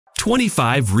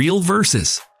25 Real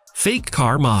versus Fake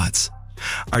Car Mods.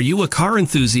 Are you a car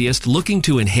enthusiast looking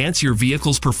to enhance your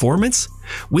vehicle's performance?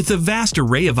 With the vast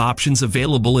array of options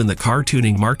available in the car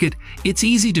tuning market, it's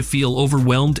easy to feel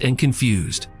overwhelmed and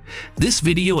confused. This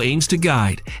video aims to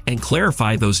guide and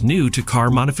clarify those new to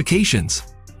car modifications.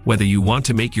 Whether you want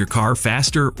to make your car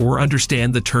faster or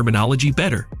understand the terminology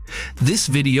better, this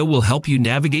video will help you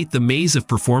navigate the maze of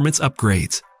performance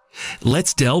upgrades.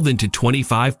 Let's delve into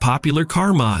 25 popular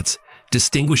car mods,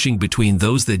 distinguishing between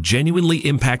those that genuinely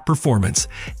impact performance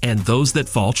and those that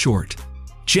fall short.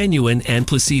 Genuine and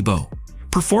placebo.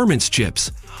 Performance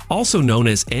chips, also known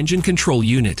as engine control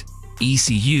unit,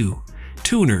 ECU,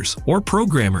 tuners, or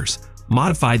programmers,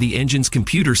 modify the engine's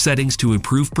computer settings to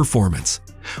improve performance.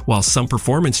 While some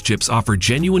performance chips offer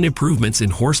genuine improvements in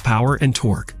horsepower and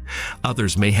torque,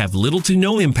 others may have little to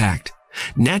no impact.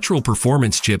 Natural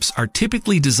performance chips are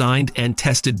typically designed and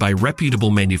tested by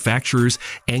reputable manufacturers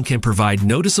and can provide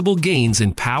noticeable gains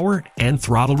in power and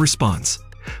throttle response.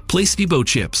 Placebo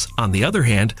chips, on the other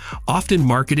hand, often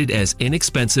marketed as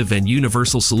inexpensive and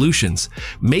universal solutions,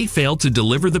 may fail to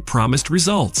deliver the promised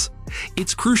results.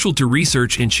 It's crucial to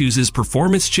research and choose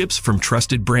performance chips from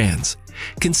trusted brands,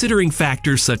 considering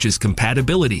factors such as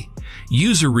compatibility,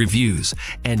 user reviews,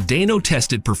 and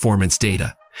dyno-tested performance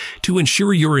data to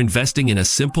ensure you're investing in a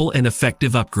simple and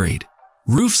effective upgrade.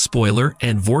 Roof spoiler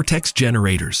and vortex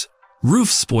generators.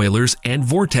 Roof spoilers and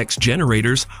vortex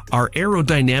generators are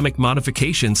aerodynamic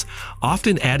modifications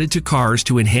often added to cars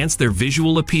to enhance their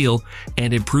visual appeal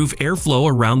and improve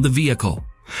airflow around the vehicle.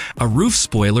 A roof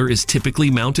spoiler is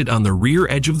typically mounted on the rear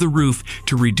edge of the roof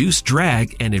to reduce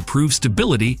drag and improve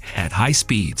stability at high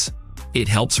speeds. It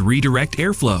helps redirect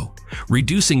airflow,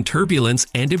 reducing turbulence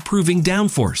and improving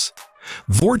downforce.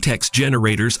 Vortex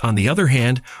generators, on the other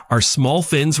hand, are small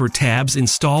fins or tabs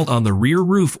installed on the rear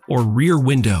roof or rear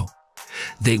window.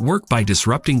 They work by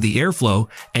disrupting the airflow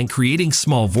and creating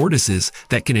small vortices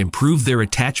that can improve their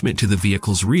attachment to the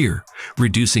vehicle's rear,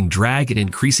 reducing drag and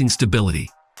increasing stability.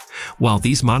 While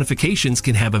these modifications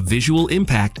can have a visual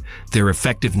impact, their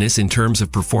effectiveness in terms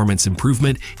of performance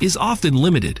improvement is often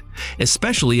limited,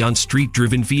 especially on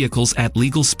street-driven vehicles at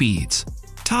legal speeds.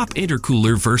 Top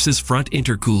intercooler versus front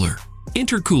intercooler.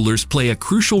 Intercoolers play a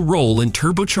crucial role in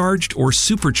turbocharged or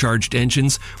supercharged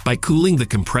engines by cooling the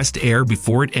compressed air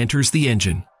before it enters the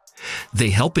engine. They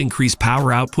help increase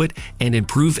power output and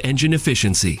improve engine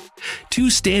efficiency. Two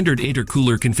standard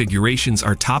intercooler configurations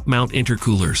are top-mount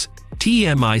intercoolers,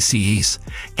 TMICs,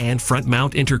 and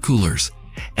front-mount intercoolers,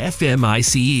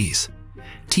 FMICs.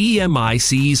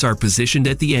 TMICs are positioned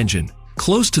at the engine,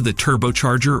 close to the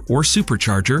turbocharger or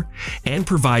supercharger, and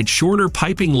provide shorter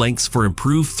piping lengths for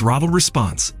improved throttle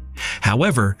response.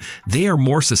 However, they are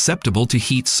more susceptible to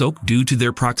heat soak due to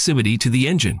their proximity to the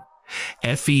engine.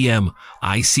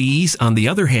 FEM-ICs, on the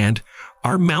other hand,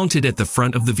 are mounted at the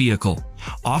front of the vehicle,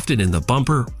 often in the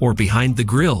bumper or behind the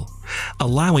grille,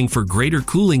 allowing for greater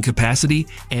cooling capacity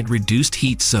and reduced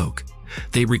heat soak.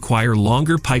 They require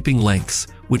longer piping lengths,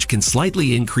 which can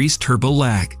slightly increase turbo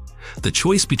lag. The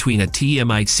choice between a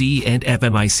TMIC and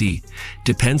FMIC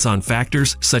depends on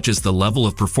factors such as the level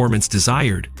of performance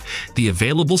desired, the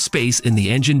available space in the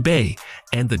engine bay,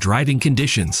 and the driving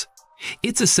conditions.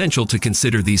 It's essential to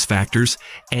consider these factors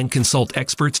and consult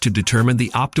experts to determine the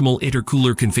optimal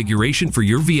intercooler configuration for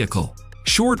your vehicle.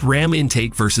 Short ram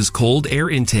intake versus cold air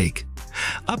intake.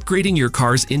 Upgrading your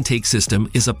car's intake system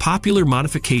is a popular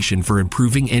modification for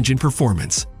improving engine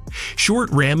performance.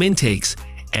 Short ram intakes,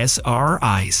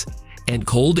 SRIs, and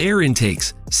cold air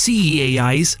intakes,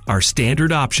 CEAIs, are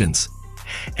standard options.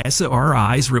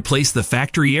 SRIs replace the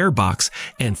factory airbox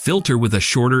and filter with a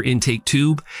shorter intake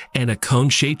tube and a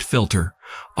cone-shaped filter,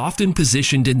 often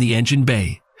positioned in the engine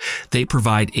bay. They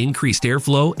provide increased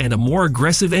airflow and a more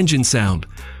aggressive engine sound,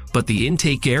 but the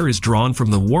intake air is drawn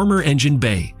from the warmer engine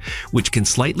bay, which can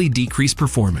slightly decrease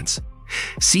performance.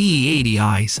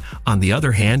 CE80Is, on the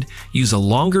other hand, use a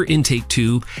longer intake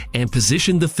tube and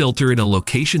position the filter in a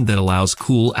location that allows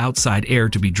cool outside air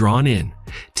to be drawn in,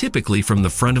 typically from the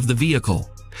front of the vehicle.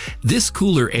 This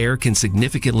cooler air can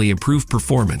significantly improve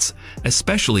performance,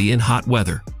 especially in hot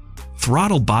weather.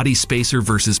 Throttle body spacer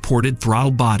versus ported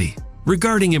throttle body.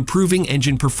 Regarding improving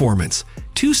engine performance,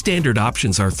 two standard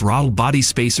options are throttle body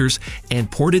spacers and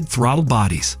ported throttle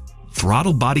bodies.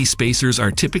 Throttle body spacers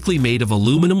are typically made of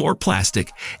aluminum or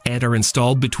plastic and are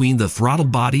installed between the throttle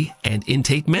body and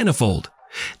intake manifold.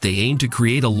 They aim to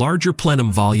create a larger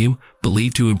plenum volume,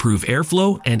 believed to improve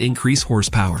airflow and increase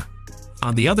horsepower.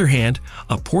 On the other hand,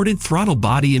 a ported throttle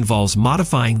body involves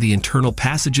modifying the internal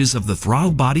passages of the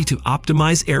throttle body to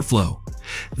optimize airflow.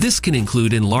 This can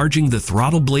include enlarging the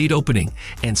throttle blade opening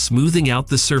and smoothing out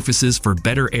the surfaces for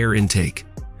better air intake.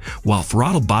 While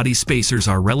throttle body spacers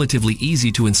are relatively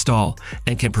easy to install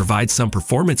and can provide some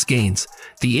performance gains,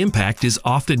 the impact is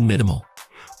often minimal.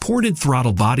 Ported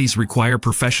throttle bodies require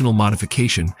professional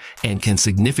modification and can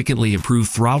significantly improve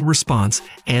throttle response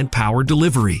and power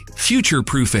delivery.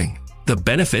 Future-proofing. The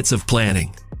benefits of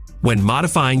planning. When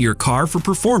modifying your car for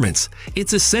performance,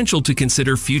 it's essential to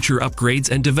consider future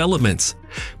upgrades and developments.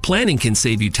 Planning can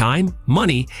save you time,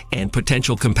 money, and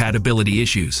potential compatibility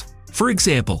issues. For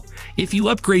example, if you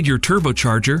upgrade your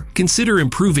turbocharger, consider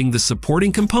improving the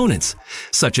supporting components,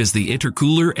 such as the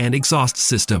intercooler and exhaust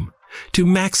system, to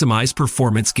maximize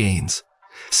performance gains.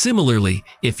 Similarly,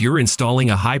 if you're installing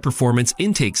a high-performance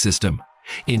intake system,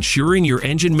 ensuring your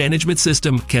engine management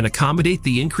system can accommodate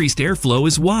the increased airflow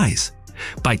is wise.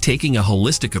 By taking a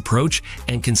holistic approach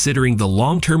and considering the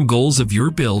long-term goals of your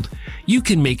build, you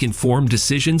can make informed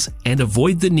decisions and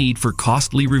avoid the need for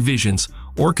costly revisions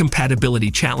or compatibility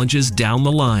challenges down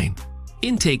the line.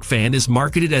 Intake fan is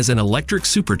marketed as an electric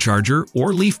supercharger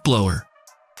or leaf blower.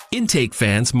 Intake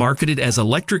fans marketed as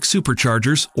electric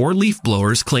superchargers or leaf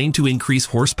blowers claim to increase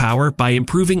horsepower by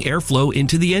improving airflow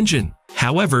into the engine.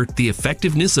 However, the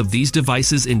effectiveness of these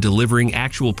devices in delivering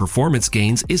actual performance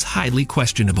gains is highly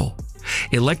questionable.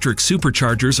 Electric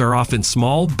superchargers are often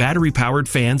small, battery-powered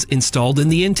fans installed in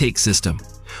the intake system,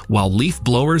 while leaf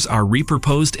blowers are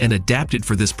repurposed and adapted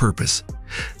for this purpose.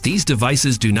 These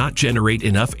devices do not generate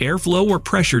enough airflow or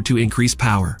pressure to increase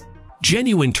power.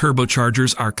 Genuine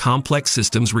turbochargers are complex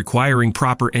systems requiring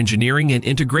proper engineering and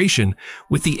integration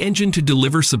with the engine to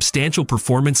deliver substantial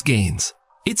performance gains.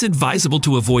 It's advisable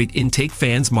to avoid intake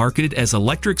fans marketed as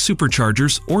electric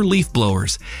superchargers or leaf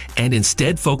blowers and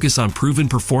instead focus on proven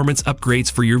performance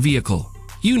upgrades for your vehicle.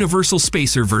 Universal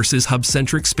spacer versus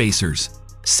hub-centric spacers.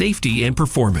 Safety and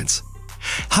performance.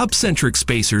 Hub-centric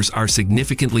spacers are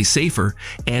significantly safer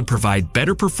and provide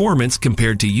better performance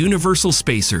compared to universal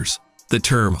spacers. The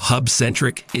term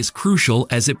hub-centric is crucial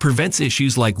as it prevents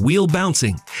issues like wheel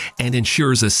bouncing and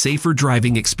ensures a safer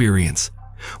driving experience.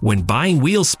 When buying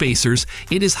wheel spacers,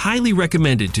 it is highly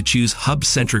recommended to choose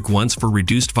hub-centric ones for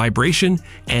reduced vibration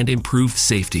and improved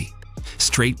safety.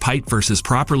 Straight pipe versus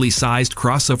properly sized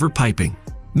crossover piping.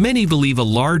 Many believe a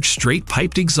large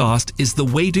straight-piped exhaust is the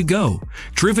way to go,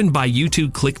 driven by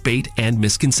YouTube clickbait and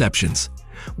misconceptions.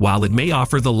 While it may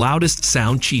offer the loudest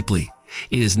sound cheaply,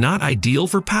 it is not ideal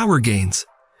for power gains.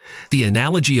 The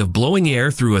analogy of blowing air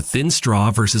through a thin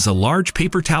straw versus a large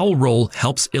paper towel roll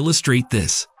helps illustrate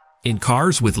this. In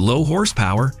cars with low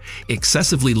horsepower,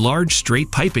 excessively large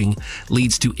straight piping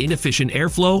leads to inefficient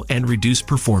airflow and reduced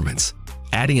performance.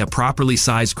 Adding a properly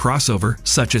sized crossover,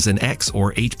 such as an X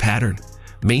or H pattern,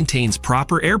 maintains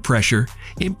proper air pressure,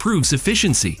 improves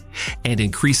efficiency, and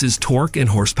increases torque and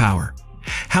horsepower.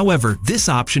 However, this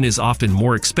option is often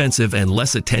more expensive and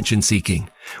less attention-seeking,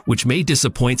 which may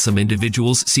disappoint some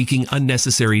individuals seeking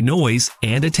unnecessary noise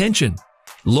and attention.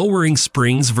 Lowering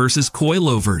springs versus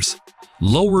coilovers.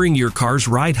 Lowering your car's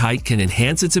ride height can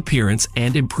enhance its appearance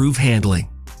and improve handling.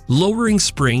 Lowering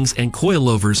springs and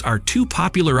coilovers are two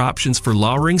popular options for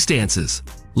lowering stances.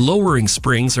 Lowering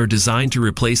springs are designed to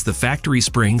replace the factory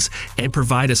springs and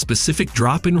provide a specific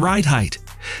drop in ride height.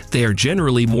 They are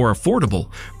generally more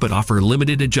affordable, but offer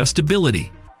limited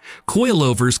adjustability.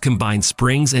 Coilovers combine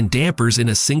springs and dampers in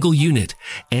a single unit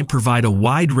and provide a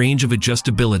wide range of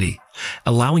adjustability,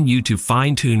 allowing you to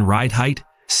fine-tune ride height,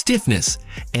 stiffness,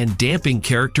 and damping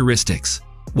characteristics.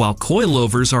 While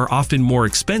coilovers are often more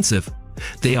expensive,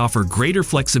 they offer greater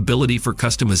flexibility for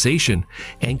customization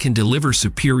and can deliver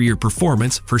superior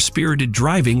performance for spirited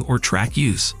driving or track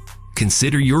use.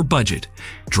 Consider your budget,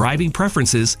 driving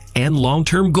preferences, and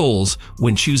long-term goals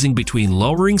when choosing between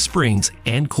lowering springs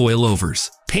and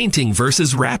coilovers. Painting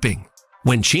versus wrapping.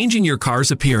 When changing your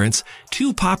car's appearance,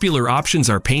 two popular options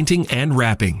are painting and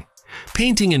wrapping.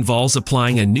 Painting involves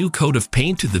applying a new coat of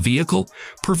paint to the vehicle,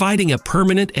 providing a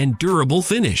permanent and durable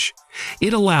finish.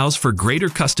 It allows for greater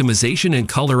customization and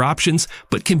color options,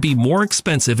 but can be more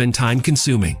expensive and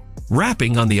time-consuming.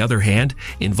 Wrapping, on the other hand,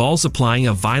 involves applying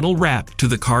a vinyl wrap to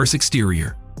the car's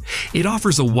exterior. It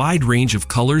offers a wide range of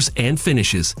colors and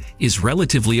finishes, is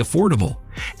relatively affordable,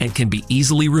 and can be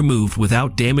easily removed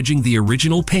without damaging the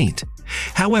original paint.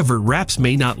 However, wraps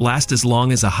may not last as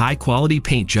long as a high-quality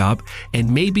paint job and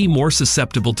may be more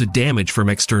susceptible to damage from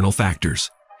external factors.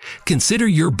 Consider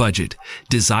your budget,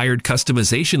 desired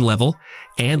customization level,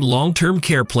 and long-term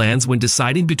care plans when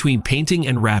deciding between painting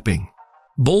and wrapping.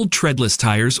 Bold treadless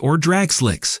tires or drag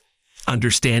slicks.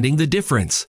 Understanding the difference.